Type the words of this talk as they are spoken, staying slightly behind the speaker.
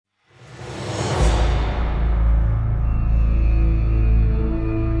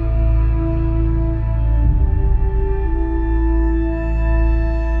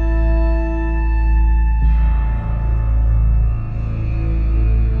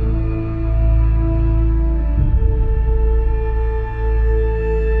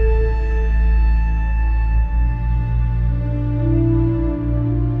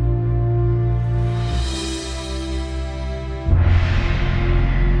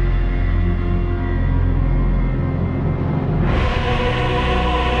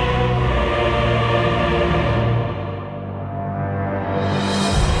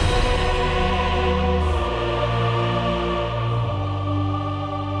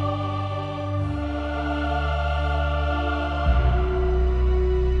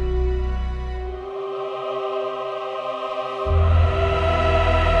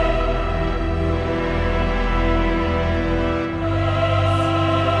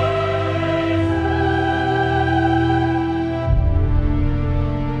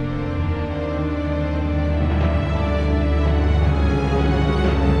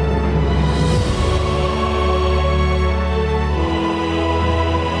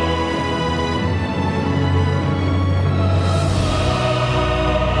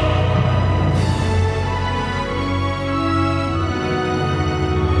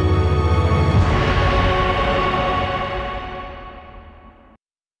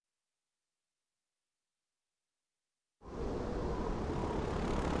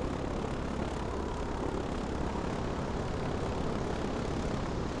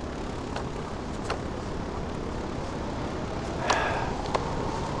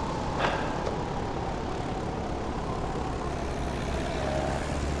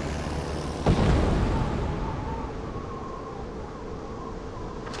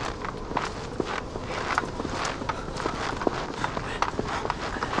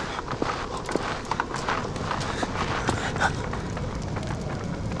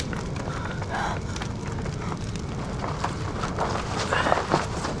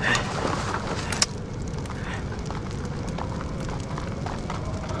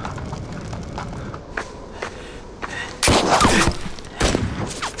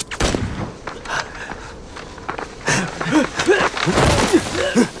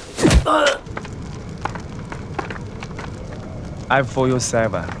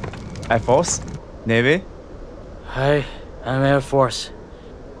F407. Air Force? Navy? Hi, I'm Air Force.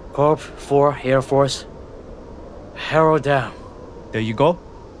 Corp 4 Air Force. Harrow down. There you go.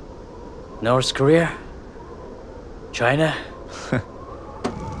 North Korea? China?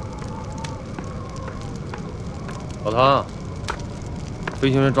 老唐，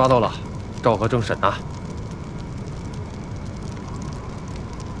飞行员抓到了，赵和正审呢。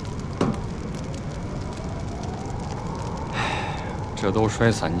这都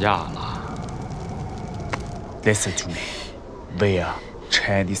摔散架了。Listen to me. We are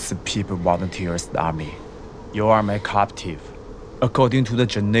Chinese People Volunteers Army. You are my captive. According to the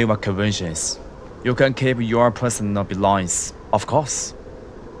Geneva Conventions, you can keep your personal belongings, of course,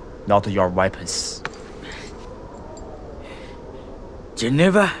 not your weapons.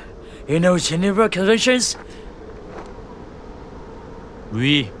 Geneva? You know Geneva Conventions?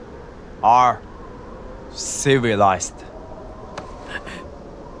 We are civilized.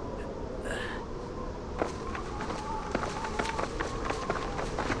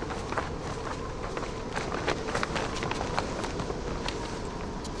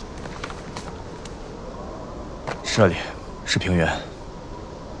 这里是平原，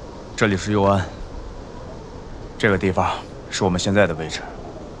这里是右岸，这个地方是我们现在的位置。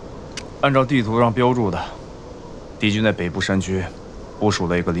按照地图上标注的，敌军在北部山区部署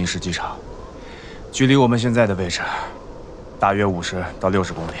了一个临时机场，距离我们现在的位置大约50到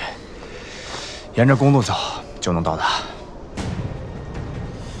60公里，沿着公路走就能到达。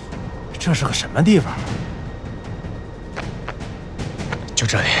这是个什么地方？就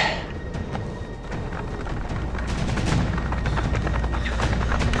这里。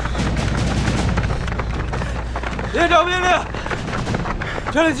 连长命令，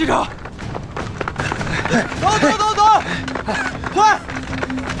这里机场。走，快！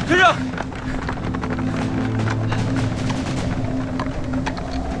连长。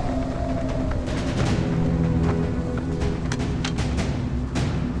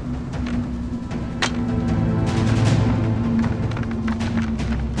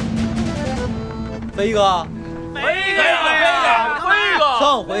飞哥，飞哥！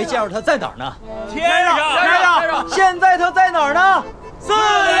上回见着他在哪儿呢？ 天上！现在他在哪儿呢？四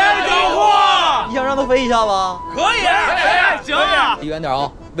连救护！你想让他飞一下吗？可以，行啊！离远点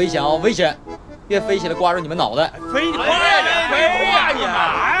啊，危险啊，危险！别飞起来刮着你们脑袋。飞快点，飞呀！你干嘛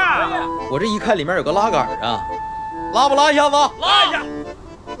呀？我这一看里面有个拉杆啊，拉不拉一下子？拉一下！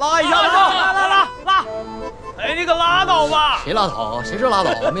拉一下子！拉！哎，你可拉倒吧！谁拉倒？谁是拉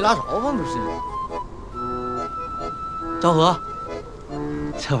倒？没拉着吗？不是。赵和，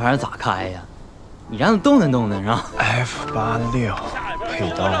这玩意儿咋开呀？ 你让他动弹是吧 F86配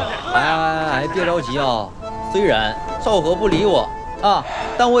刀。哎，别着急啊！虽然赵和不理我啊，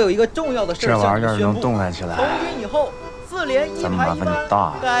但我有一个重要的事这玩意儿向你宣布：能动弹起来，从今以后，4连1排1班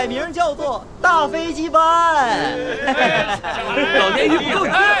大改名叫做大飞机班。老年鱼不够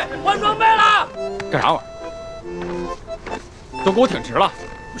急，换装备了！干啥玩意儿？都给我挺直了！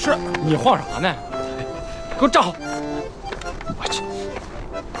是你晃啥呢？给我站好！我去，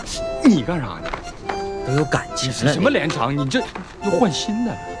你干啥呢？ 都有感情了。什么连长？你这又换新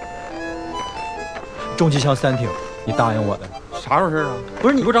的了？重机枪3挺，你答应我的。啥时候事啊？不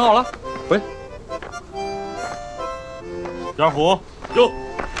是你给我站好了，回。点虎，有。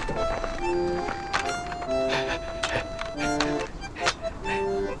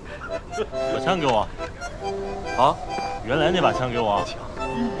把枪给我。好，原来那把枪给我。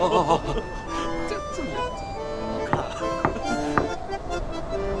好。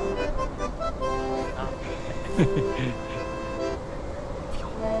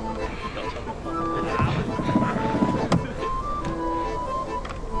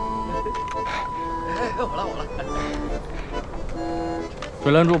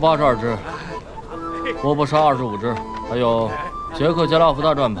水帘柱82支，波波沙25支，还有捷克加拉夫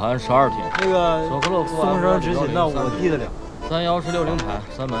大转盘12挺。那个索克洛夫送上执勤的我递得了。311是60排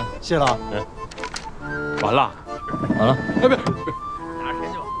3门，谢了。完了，完了。哎，别。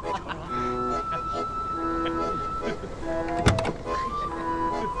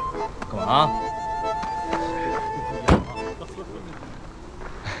 干嘛？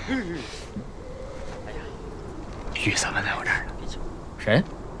雨伞们在我这儿呢。谁？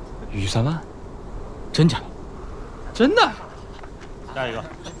雨伞万？真假的？真的？下一个，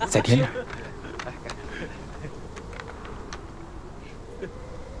在天上。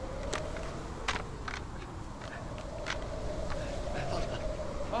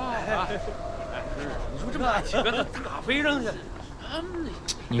你说这么几个咋飞上去？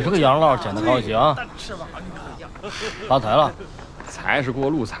你这个洋烙捡得高级啊！发财了，财是过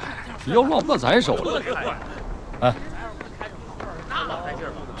路财，要落不到咱手里。哎，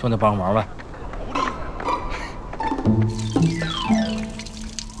兄弟帮个忙呗。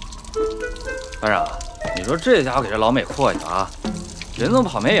班长，你说这家伙给这老美阔气啊，人都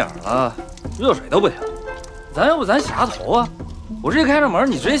跑没影了，热水都不停。咱要不咱洗下头啊？我这一开着门，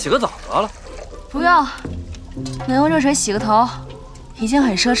你直接洗个澡得了。不用，能用热水洗个头，已经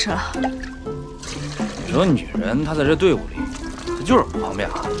很奢侈了。你说女人她在这队伍里，她就是不方便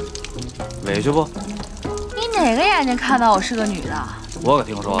啊，委屈不？你哪个眼睛看到我是个女的？我可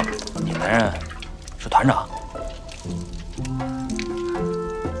听说你男人是团长。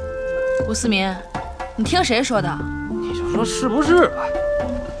吴思明，你听谁说的？你就说是不是吧？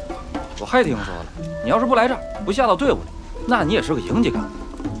我还听说了，你要是不来这儿，不下到队伍里，那你也是个营级干部，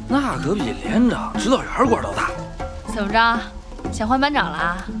那可比连长、指导员官都大。怎么着，想换班长了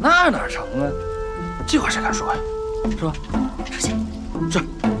啊？那哪成啊？这话谁敢说呀？是吧？出去。这。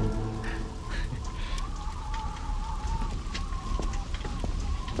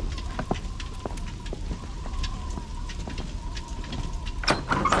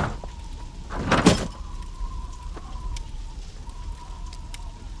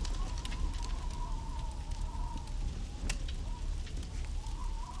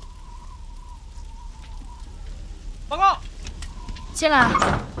报告，进来。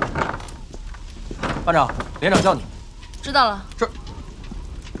班长，连长叫你。知道了。是。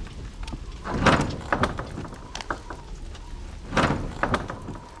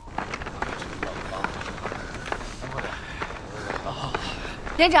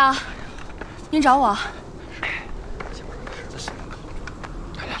连长，您找我？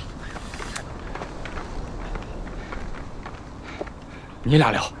你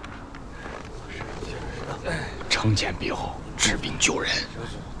俩聊。惩前毖后，治病救人。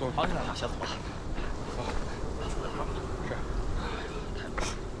好起来了，先走吧。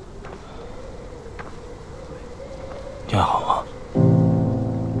你还好吗？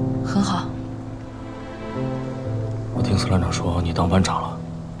很好。我听司连长说你当班长了。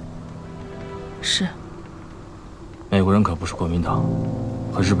是。美国人可不是国民党，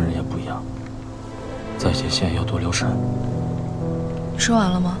和日本人也不一样，在前线要多留神。说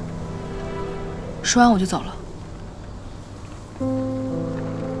完了吗？说完我就走了。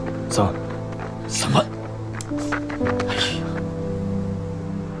走。什么？哎呀！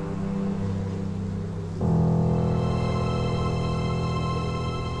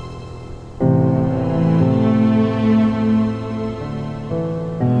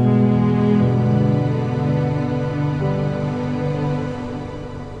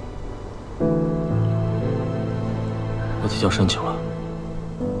我提交申请了，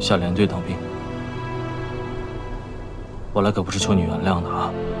下连队当兵。我来可不是求你原谅的啊！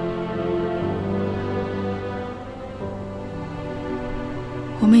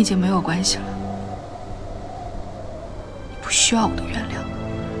我们已经没有关系了，你不需要我的原谅。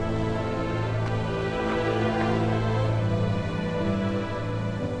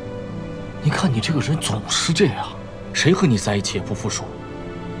你看你这个人总是这样，谁和你在一起也不服输。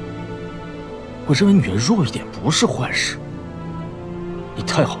我认为女人弱一点不是坏事。你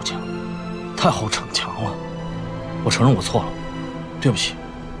太好强，太好逞强了。我承认我错了，对不起。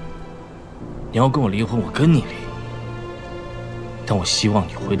你要跟我离婚，我跟你离。但我希望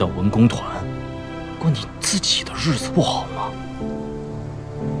你回到文工团，过你自己的日子，不好吗？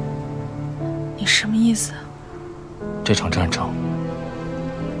你什么意思？这场战争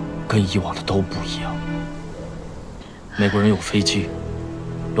跟以往的都不一样。美国人有飞机，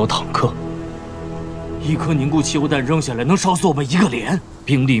有坦克，一颗凝固汽油弹扔下来能烧死我们一个连。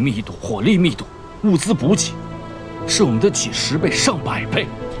兵力密度、火力密度、物资补给，是我们的几10倍、上百倍。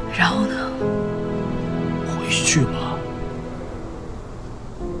然后呢？回去吧。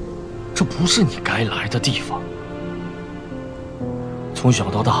这不是你该来的地方。从小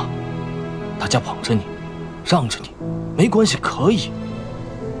到大，大家捧着你，让着你，没关系，可以。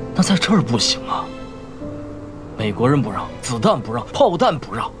那在这儿不行啊！美国人不让，子弹不让，炮弹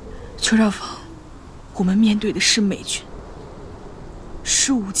不让。邱少峰，我们面对的是美军，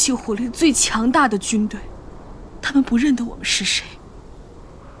是武器火力最强大的军队，他们不认得我们是谁，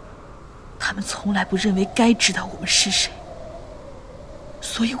他们从来不认为该知道我们是谁。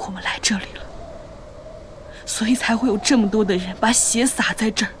所以我们来这里了，所以才会有这么多的人把血洒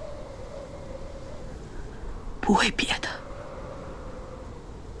在这儿，不为别的，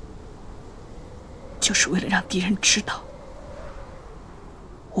就是为了让敌人知道，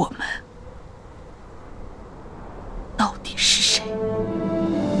我们到底是谁。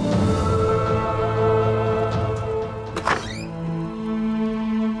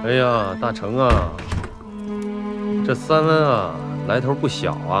哎呀，大成啊，这3万啊，来头不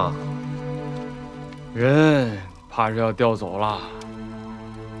小啊！人怕是要调走了，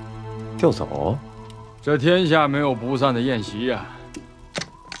调走？这天下没有不散的宴席呀。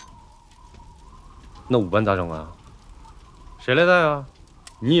那5班咋整啊？谁来带啊？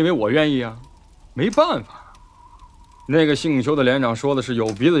你以为我愿意啊？没办法，那个姓邱的连长说的是有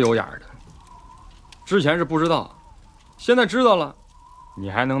鼻子有眼的，之前是不知道，现在知道了，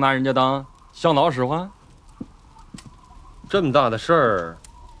你还能拿人家当向导使唤？这么大的事儿，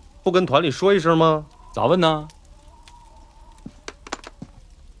不跟团里说一声吗？咋问呢？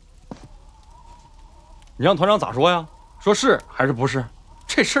你让团长咋说呀？说是还是不是？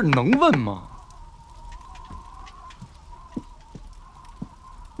这事儿能问吗？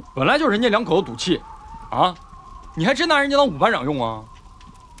本来就是人家2口子赌气，啊，你还真拿人家当5班长用啊？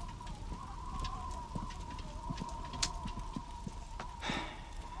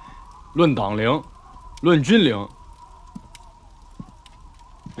论党龄，论军龄，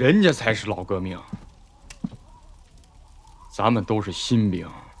人家才是老革命，咱们都是新兵。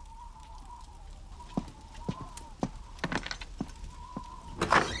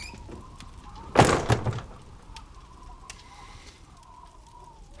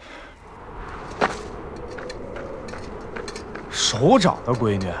首长的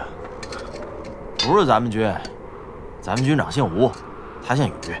闺女，不是咱们军，咱们军长姓吴，他姓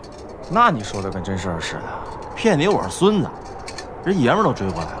宇。那你说的跟真事儿似的，骗你我是孙子，人爷们儿都追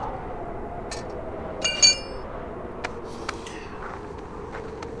过来了。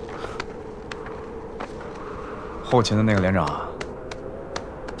后勤的那个连长，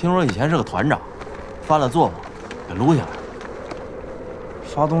听说以前是个团长，犯了错误，给撸下来了。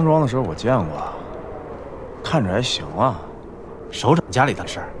发冬装的时候我见过，看着还行啊。首长家里的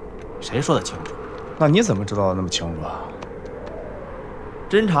事儿，谁说得清楚？那你怎么知道的那么清楚啊？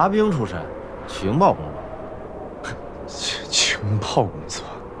侦察兵出身，情报工作。情报工作。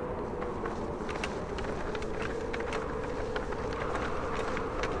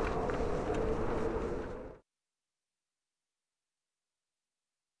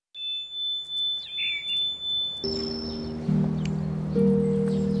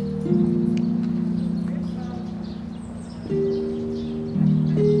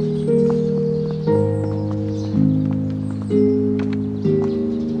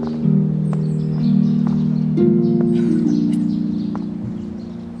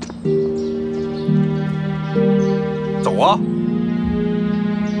走啊！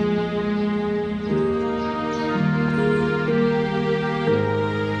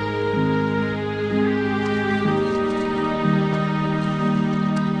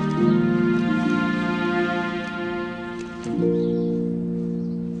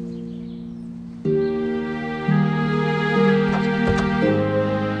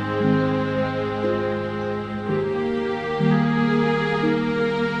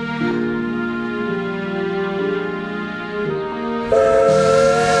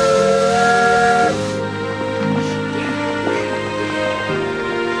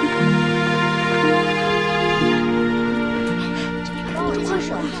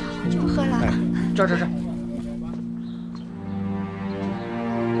这。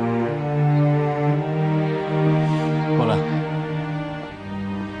过来。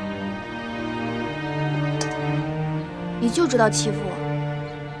你就知道欺负我，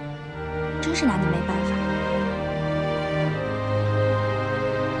真是拿你没办法。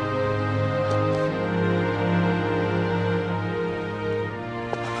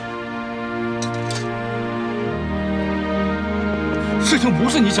事情不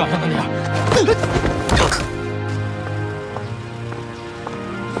是你想象的那样。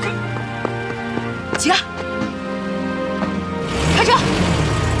起来，开车。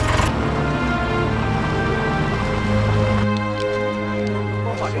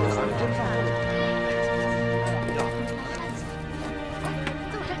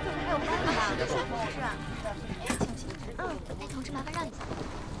同志，麻烦让一下。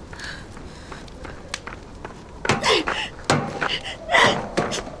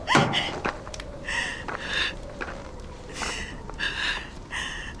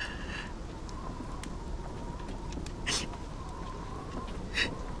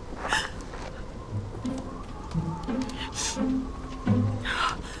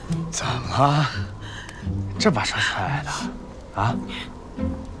怎么了？这把车摔来的？啊？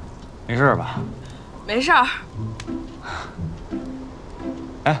没事吧？没事儿。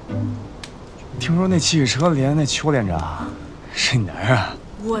哎，听说那汽车连那邱连长是你男人啊？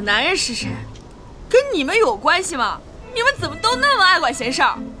我男人是谁？跟你们有关系吗？你们怎么都那么爱管闲事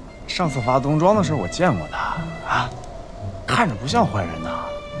儿？上次发冬装的时候我见过他啊，看着不像坏人呐。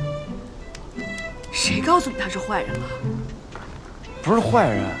谁告诉你他是坏人了？不是坏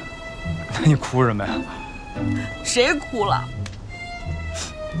人，那你哭什么呀？谁哭了？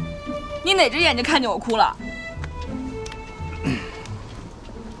你哪只眼睛看见我哭了？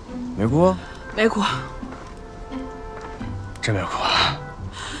没哭？没哭。真没哭啊？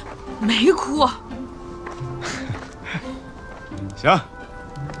没哭。行，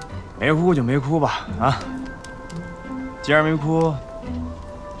没哭就没哭吧，啊！既然没哭，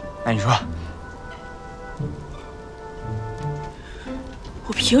那你说，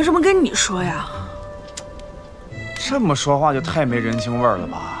我凭什么跟你说呀？这么说话就太没人情味儿了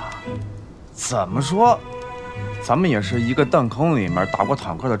吧？怎么说，咱们也是一个弹坑里面打过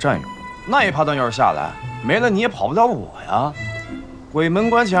坦克的战友，那一炮弹要是下来，没了你也跑不了我呀。鬼门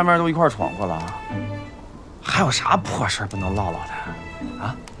关前面都一块闯过了，还有啥破事不能唠唠的？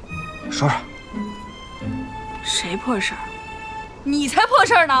啊，说说。谁破事儿？你才破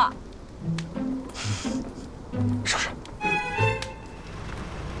事儿呢！说说。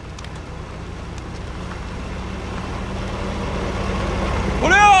口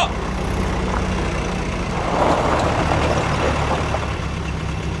令！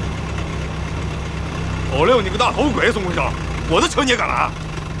口令！你个大头鬼，宋会长，我的车你也敢拦？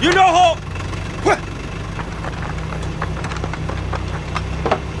营长好，快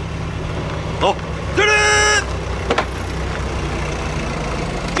走！敬礼！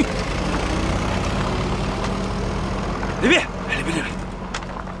里边，里边，里边。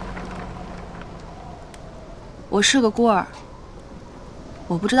我是个孤儿，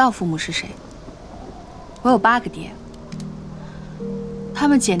我不知道父母是谁。我有8个爹，他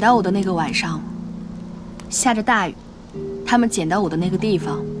们捡到我的那个晚上，下着大雨，他们捡到我的那个地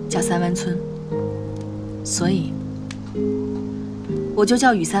方叫三湾村，所以我就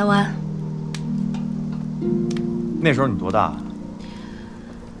叫雨三湾。那时候你多大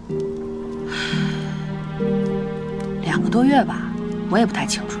？2个多月吧，我也不太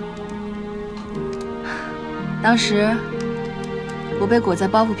清楚。当时我被裹在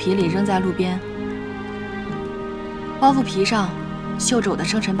包袱皮里扔在路边，包袱皮上绣着我的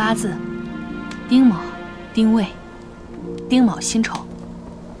生辰8字：丁卯、丁未、丁卯辛丑。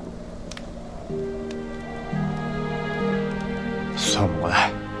算不过来。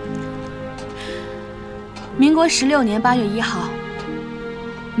民国16年8月1号，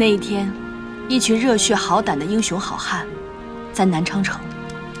那一天，一群热血好胆的英雄好汉，在南昌城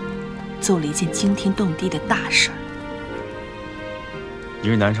做了一件惊天动地的大事儿。你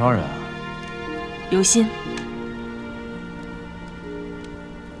是南昌人啊？有心。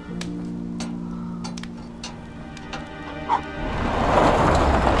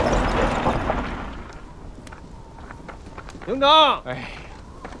营长，哎，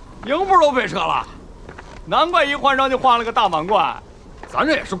营部都废车了，难怪一换上就换了个大满贯，咱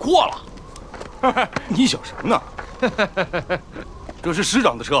这也是阔了。你想什么呢？这是师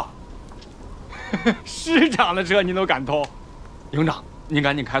长的车。师长的车您都敢偷？营长，您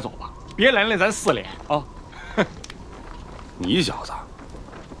赶紧开走吧，别连累咱4连啊！你小子，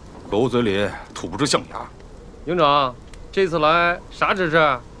狗嘴里吐不出象牙。营长，这次来啥指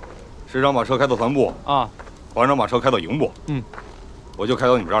示？师长把车开到团部啊，团长把车开到营部。我就开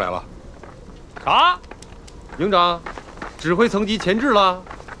到你们这儿来了。啥？营长，指挥层级前置了。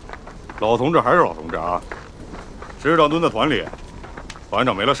老同志还是老同志啊！师长蹲在团里，团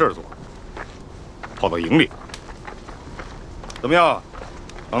长没了事做，跑到营里。怎么样，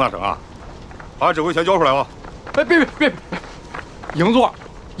唐大成啊？把指挥权交出来了。哎，别！营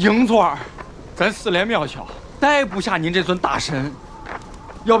座，咱4连庙小，待不下您这尊大神。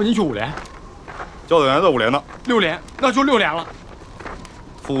要不您去5连？教导员在5连呢。6连，那就6连了。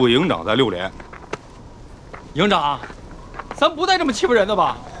副营长在6连。营长，咱不带这么欺负人的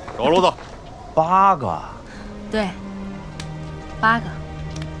吧？找骡子。8个。对，8个。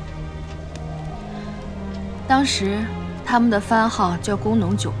当时他们的番号叫工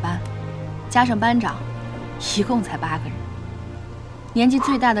农9班，加上班长，一共才8个人。年纪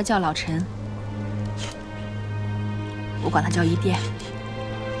最大的叫老陈，我管他叫一爹。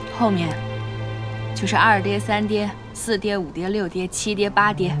后面就是2爹、3爹、4爹、5爹、6爹、7爹、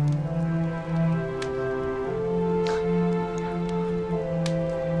8爹。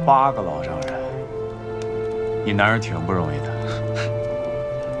8个老丈人，你男人挺不容易的。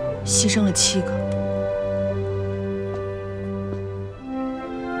牺牲了7个。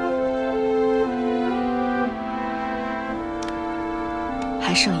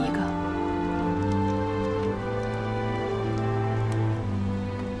还剩1个。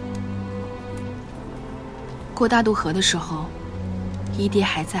过大渡河的时候，一爹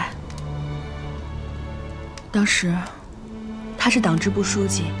还在。当时他是党支部书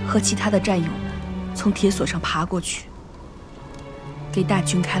记和其他的战友们从铁索上爬过去，给大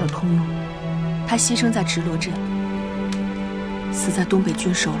军开了通路。他牺牲在直罗镇，死在东北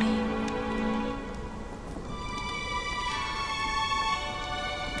军手里，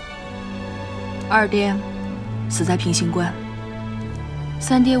二爹死在平型关，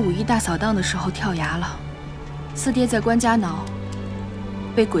三爹五一大扫荡的时候跳崖了，四爹在关家挠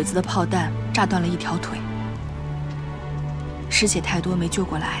被鬼子的炮弹炸断了一条腿，失血太多没救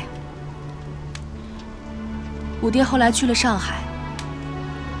过来。五爹后来去了上海，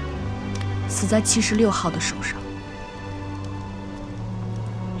死在76号的手上。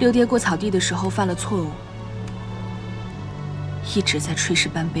六爹过草地的时候犯了错误，一直在炊事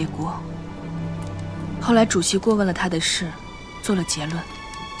班背锅。后来主席过问了他的事，做了结论，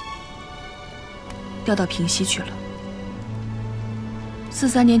调到平西去了。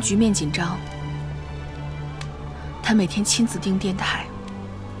43年局面紧张，他每天亲自盯电台，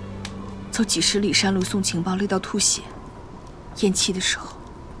走几十里山路送情报，累到吐血。咽气的时候，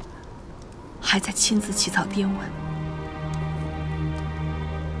还在亲自起草电文。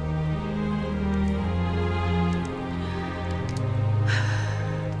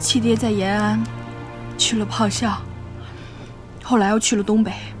七爹在延安去了炮校，后来又去了东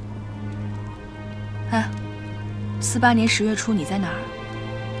北。哎，48年10月初你在哪儿？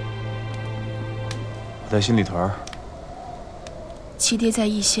我在新里屯。七爹在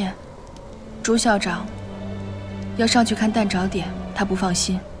易县，朱校长要上去看弹着点，他不放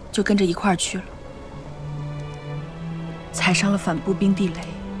心，就跟着一块儿去了，踩伤了反步兵地雷。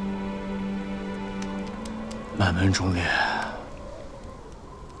满门忠烈。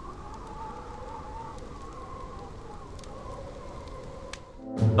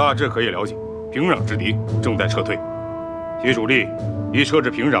大致可以了解，平壤之敌正在撤退，其主力已撤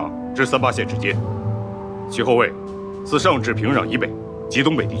至平壤至38线之间，其后卫自上至平壤以北及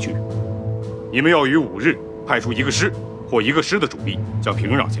东北地区。你们要于5日派出1个师或1个师的主力向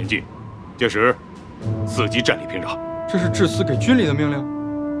平壤前进，届时伺机占领平壤。这是致司给军里的命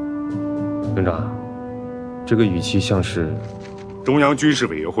令。连长，这个语气像是中央军事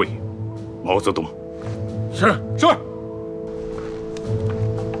委员会毛泽东。是。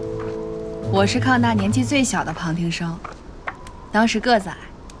我是抗大年纪最小的旁听生，当时个子矮，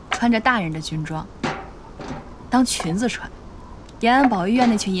穿着大人的军装，当裙子穿。延安保卫院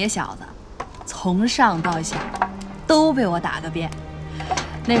那群野小子，从上到下都被我打个遍。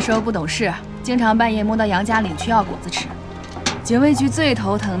那时候不懂事，经常半夜摸到杨家岭去要果子吃。警卫局最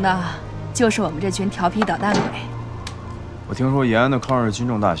头疼的就是我们这群调皮捣蛋鬼。我听说延安的抗日军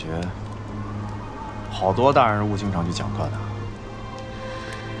政大学，好多大人物经常去讲课的。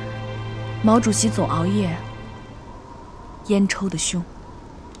毛主席总熬夜，烟抽得凶。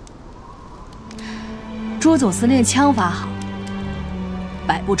朱总司令枪法好，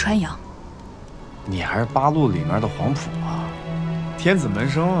百步穿杨。你还是八路里面的黄埔啊，天子门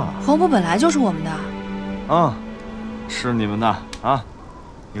生啊。黄埔本来就是我们的。啊，是你们的啊，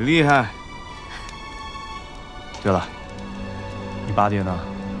你厉害。对了，你爸爹呢？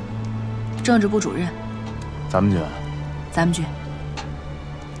政治部主任。咱们军。咱们军。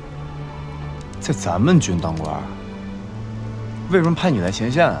在咱们军当官，为什么派你来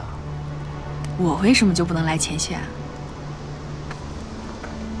前线啊？我为什么就不能来前线？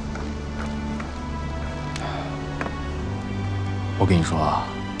我跟你说啊，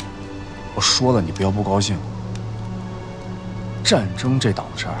我说了你不要不高兴。战争这档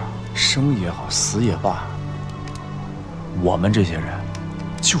子事儿，生也好，死也罢，我们这些人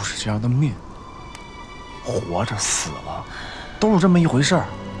就是这样的命，活着死了都是这么一回事儿，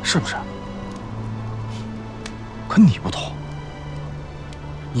是不是？可你不同，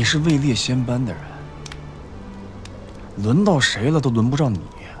你是位列仙班的人，轮到谁了都轮不上你。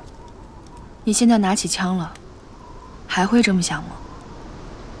你现在拿起枪了，还会这么想吗？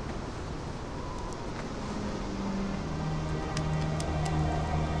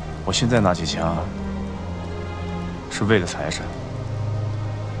我现在拿起枪，是为了财神，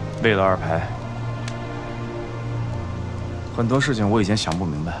为了二排。很多事情我以前想不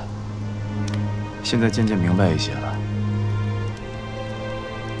明白，现在渐渐明白一些了。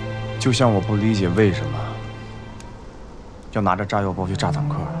就像我不理解为什么要拿着炸药包去炸坦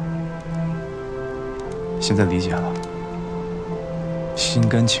克，现在理解了，心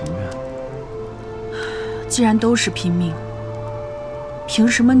甘情愿。既然都是拼命，凭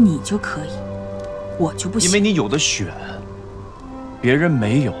什么你就可以，我就不行？因为你有的选，别人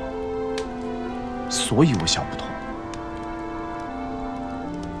没有，所以我想不通。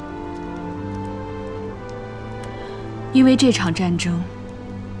因为这场战争，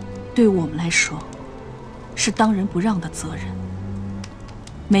对我们来说，是当仁不让的责任。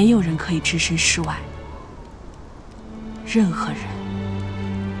没有人可以置身事外，任何人。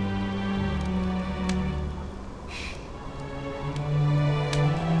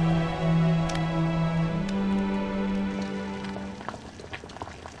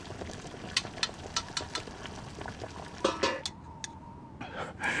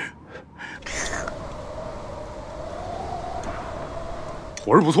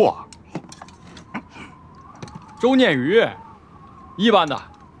伙食不错。周念宇，一般的，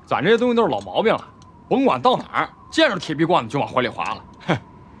咱这些东西都是老毛病了，甭管到哪儿，见着铁皮罐子就往怀里划了。哼，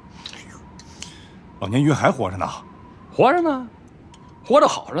老年鱼还活着呢，活着呢，活着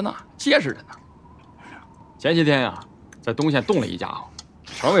好着呢，结实着呢。前些天呀，在东县冻了一家伙，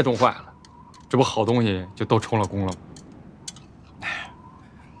全给冻坏了，这不好东西就都充了公了吗？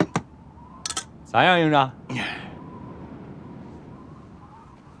咋样，营长？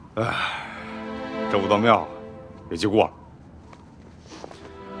哎，这武道庙也记过了，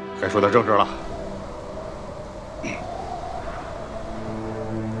该说点正事了。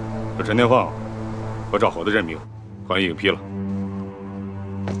这陈天放和赵和的任命，团已经批了。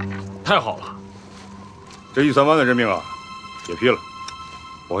太好了！这1、3万的任命啊，也批了。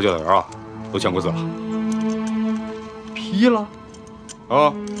我和教导员啊，都签过字了。批了？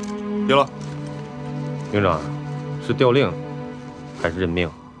啊，批了。营长，是调令还是任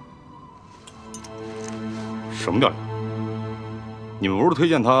命？什么调令？你们不是推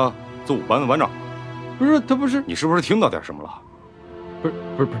荐他做5班的班长吗？不是，他不是。你是不是听到点什么了？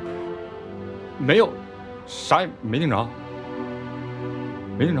不是，没有，啥也没听着，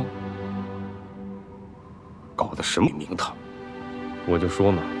没听着。搞得什么名堂？我就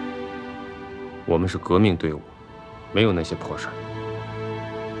说嘛，我们是革命队伍，没有那些破事儿。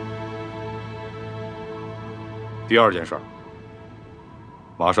第2件事，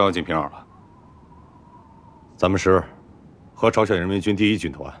马上要进平壤了。咱们师和朝鲜人民军第1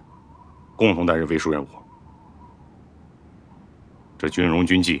军团共同担任卫戍任务。这军容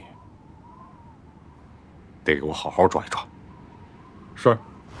军纪得给我好好抓一抓。是。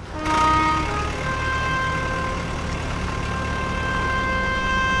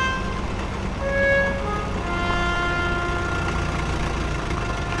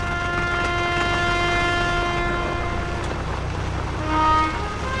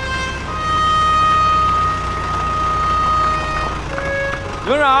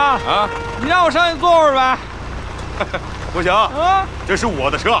营长啊，你让我上去坐会儿呗。不行啊，这是我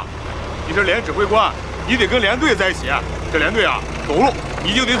的车，你是连指挥官，你得跟连队在一起。这连队啊，走路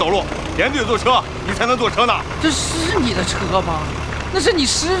你就得走路，连队坐车你才能坐车呢。这是你的车吗？那是你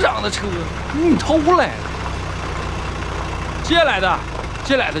师长的车，你偷来的？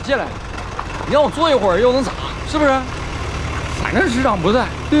借来的。你让我坐一会儿又能咋？是不是？反正师长不在，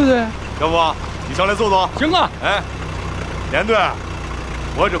对不对？要不你上来坐坐？行啊。哎，连队，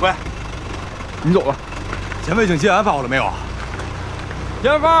我指挥，你走吧。前辈警戒安排好了没有？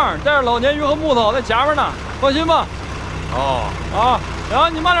田芳带着老年鱼和木头在前面呢，放心吧。哦。啊，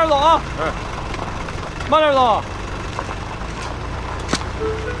行，你慢点走啊。慢点走。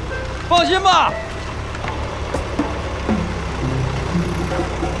放心吧。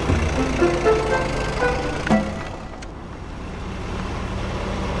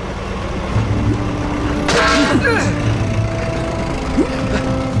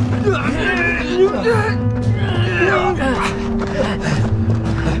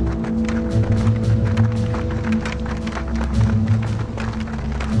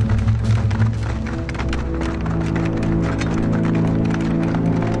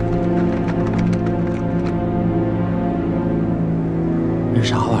这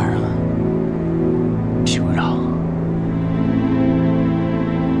啥玩意儿啊？平壤。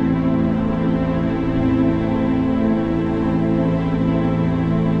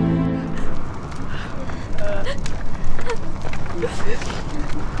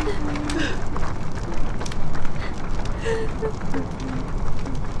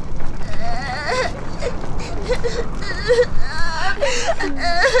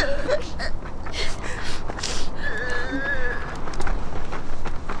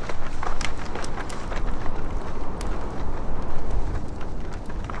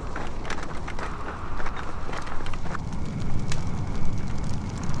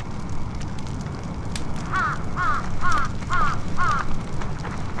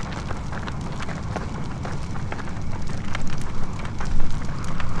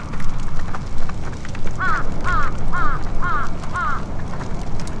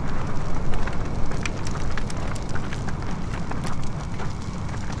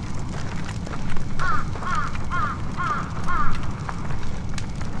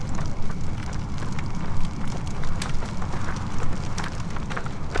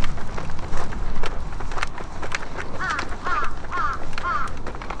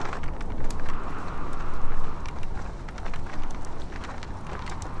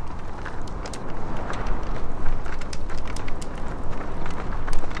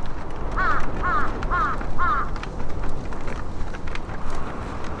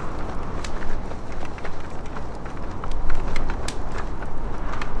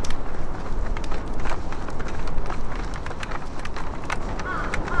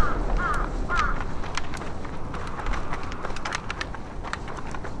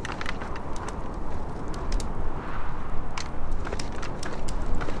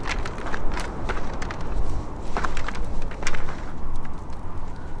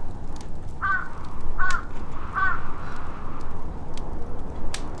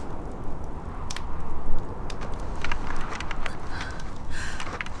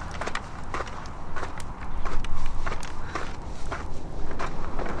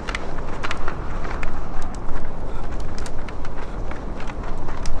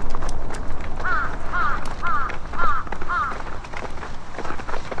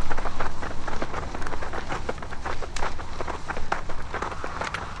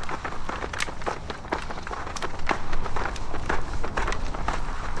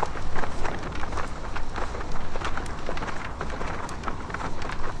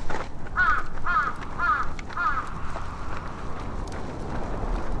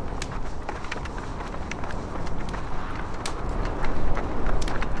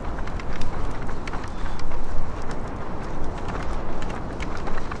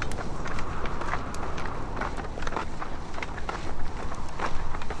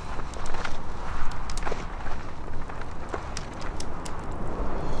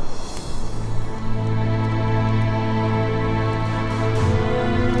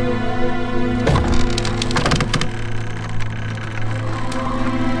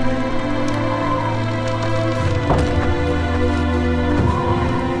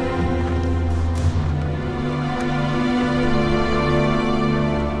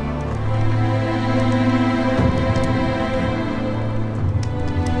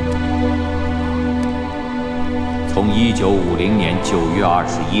1950年9月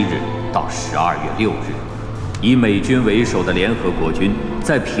21日到12月6日，以美军为首的联合国军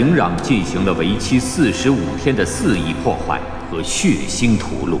在平壤进行了为期45天的肆意破坏和血腥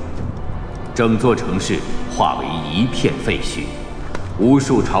屠戮，整座城市化为一片废墟，无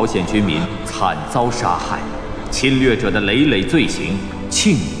数朝鲜军民惨遭杀害，侵略者的累累罪行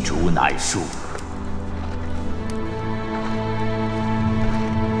罄竹难书。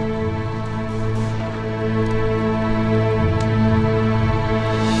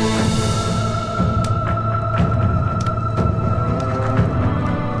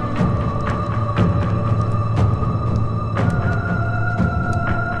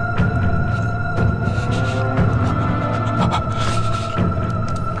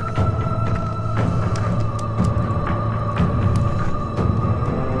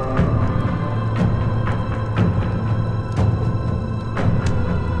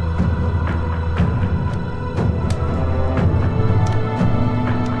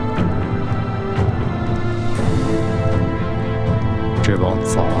这帮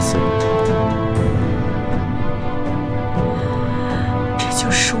杂碎。这就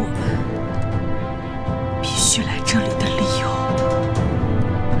是我们必须来这里的理由。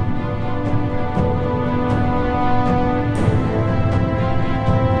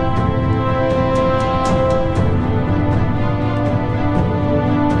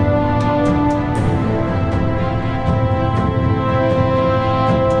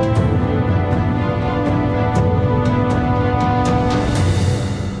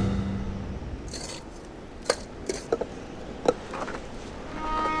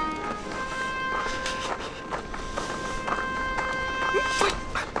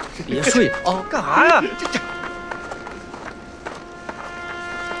别睡哦，干啥呀？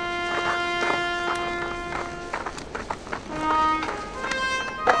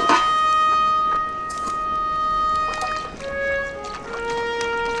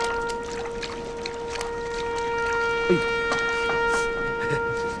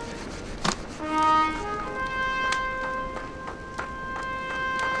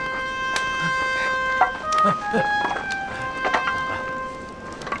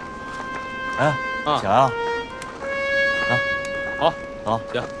哎，起来啊！好，走，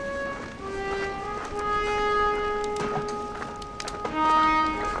行。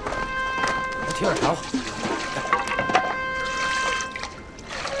提点茶吧。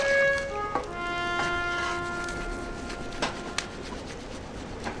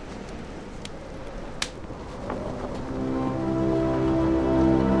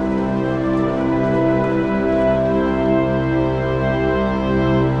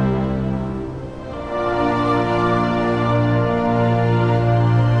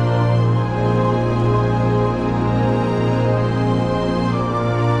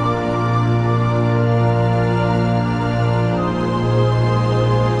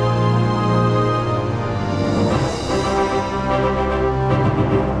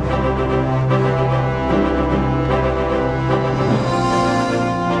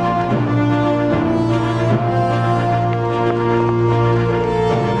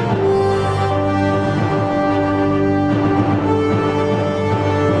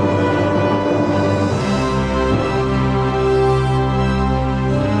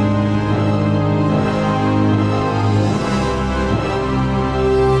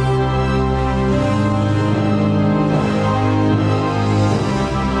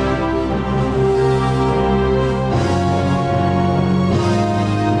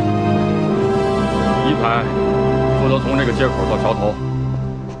街口到桥头，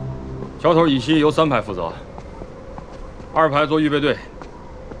桥头以西由3排负责，2排做预备队，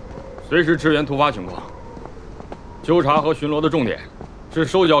随时支援突发情况。纠察和巡逻的重点是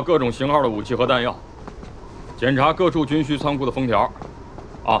收缴各种型号的武器和弹药，检查各处军需仓库的封条，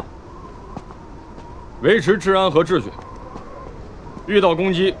维持治安和秩序。遇到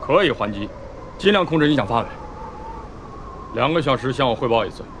攻击可以还击，尽量控制影响范围。2个小时向我汇报一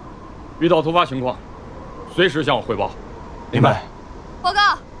次，遇到突发情况，随时向我汇报。明白。报告。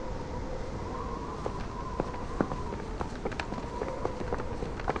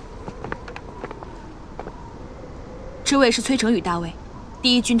这位是崔成宇大尉，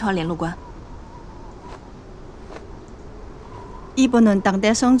第1军团联络官。 이분은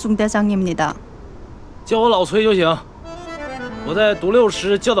당대성 중대장입니다. 叫我老崔就行。我在独6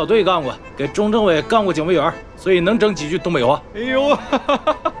师教导队干过，给中政委干过警卫员，所以能整几句东北话。哎呦，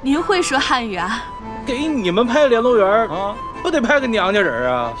您会说汉语啊？给你们派联络员啊，不得派个娘家人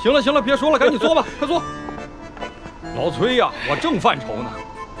啊？行了行了，别说了，赶紧坐吧，快坐。老崔呀，我正犯愁呢，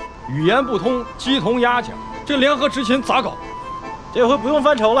语言不通，鸡同鸭讲，这联合执勤咋搞？这回不用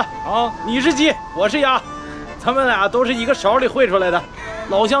犯愁了啊！你是鸡，我是鸭，咱们俩都是一个勺里烩出来的，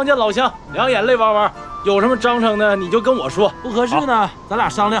老乡见老乡，两眼泪汪汪。有什么章程呢，你就跟我说。不合适呢，咱俩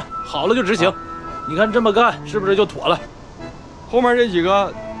商量，好了就执行。你看这么干是不是就妥了？后面这几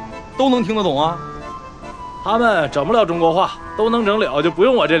个都能听得懂啊？他们整不了中国话，都能整了，就不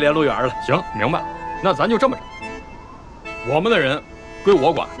用我这联络员了。行，明白了。那咱就这么整，我们的人归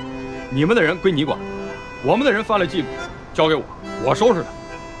我管，你们的人归你管。我们的人犯了纪律，交给我，我收拾他。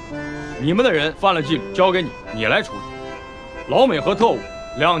你们的人犯了纪律，交给你，你来处理。老美和特务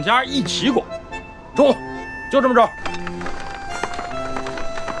两家一起管。中，就这么着。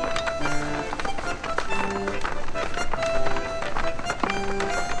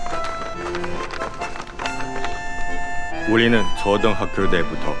 우리는 초등학교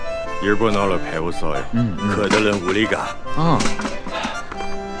때부터 일본어를 배웠어요. 그들은 우리가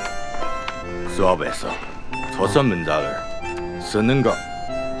수업에서 조선 문자를 쓰는 거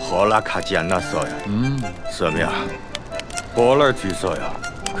허락하지 않았어요. 쓰면 벌을 주어요.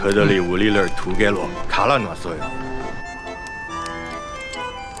 그들이 우리를 두 개로 갈아놨어요.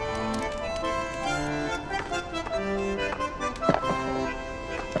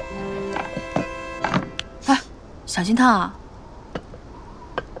 아, 小心烫啊！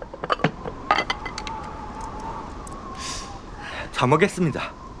 잘 먹겠습니다.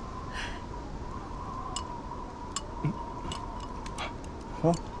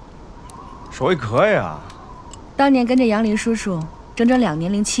 手艺可以啊！当年跟着杨林叔叔整整2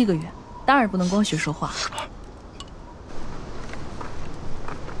年0-7个月，当然不能光学说话。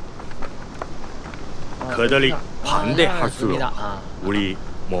 그들이 반대할수록 우리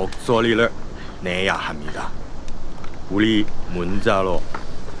목소리를 내야 합니다. 우리 문자로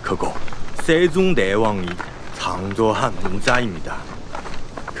그거 세종대왕이 창조한 문자입니다.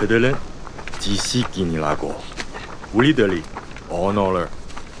 그들은 지식인이라고 우리들이 언어를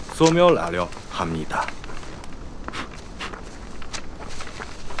소멸하려 합니다.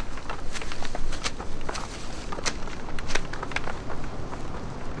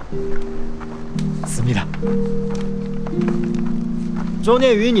 씁니다. 周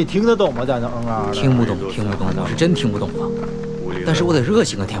念宇，你听得懂吗？在那啊的。听不懂，听不懂，我是真听不懂啊。但是我得热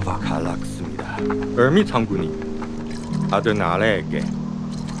情个天放。 을미 장군이 아들 나라에게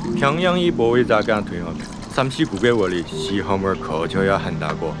평양이 보위자가 되면 39개월이 시험을 거쳐야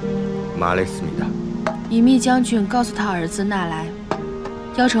한다고 말했습니다. 隐秘将军告诉他儿子纳来，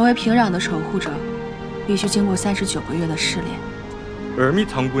要成为平壤的守护者，必须经过39个月的试炼。 을미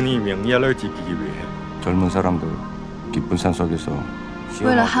장군이 명예를 지키기 위해 젊은 사람들 깊은 산속에서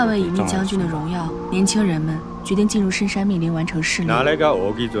为了捍卫隐秘将军的荣耀，年轻人们决定进入深山密林完成试炼。 나라가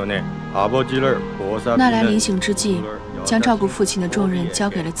오기 전에 아버지를 보살피는 纳来临行之际，将照顾父亲的重任交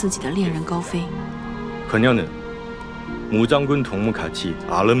给了自己的恋人高飞。 그녀는 무장군 동무같이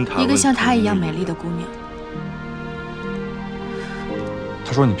아름다운 一个像她一样美丽的姑娘。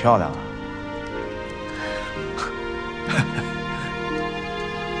 他说你漂亮啊。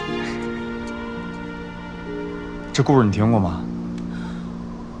这故事你听过吗？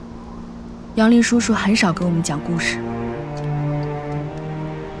 杨林叔叔很少给我们讲故事。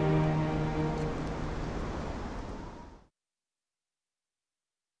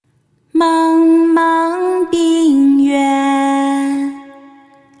茫茫冰原，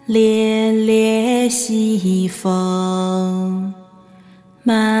烈烈西风，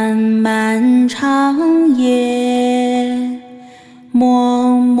漫漫长夜，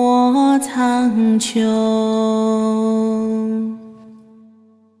漠漠苍穹。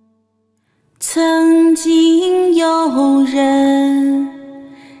 曾经有人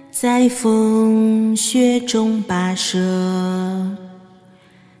在风雪中跋涉，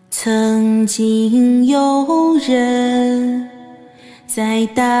曾经有人在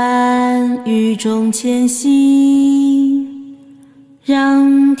弹雨中前行，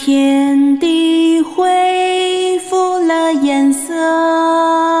让天地恢复了颜色。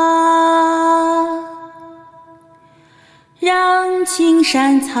 让青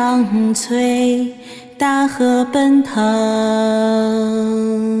山苍翠，大河奔腾。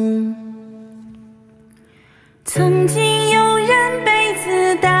曾经有人被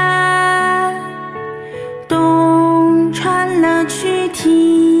子弹洞穿了躯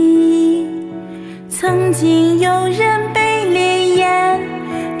体，曾经有人被烈焰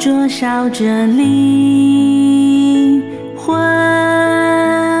灼烧着灵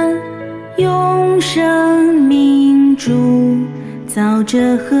魂，用生命铸造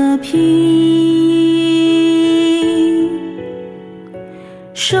着和平，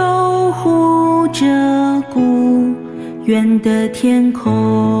守护着古远的天空。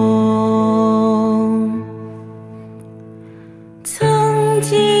曾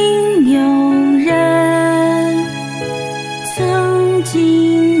经有人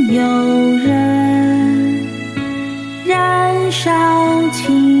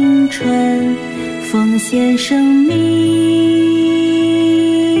青春，奉献生命。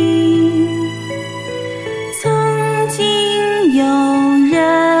曾经有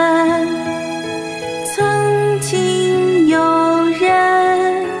人，曾经有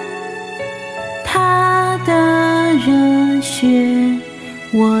人，他的热血，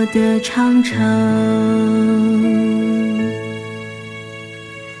我的长城，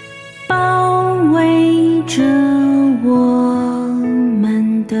包围着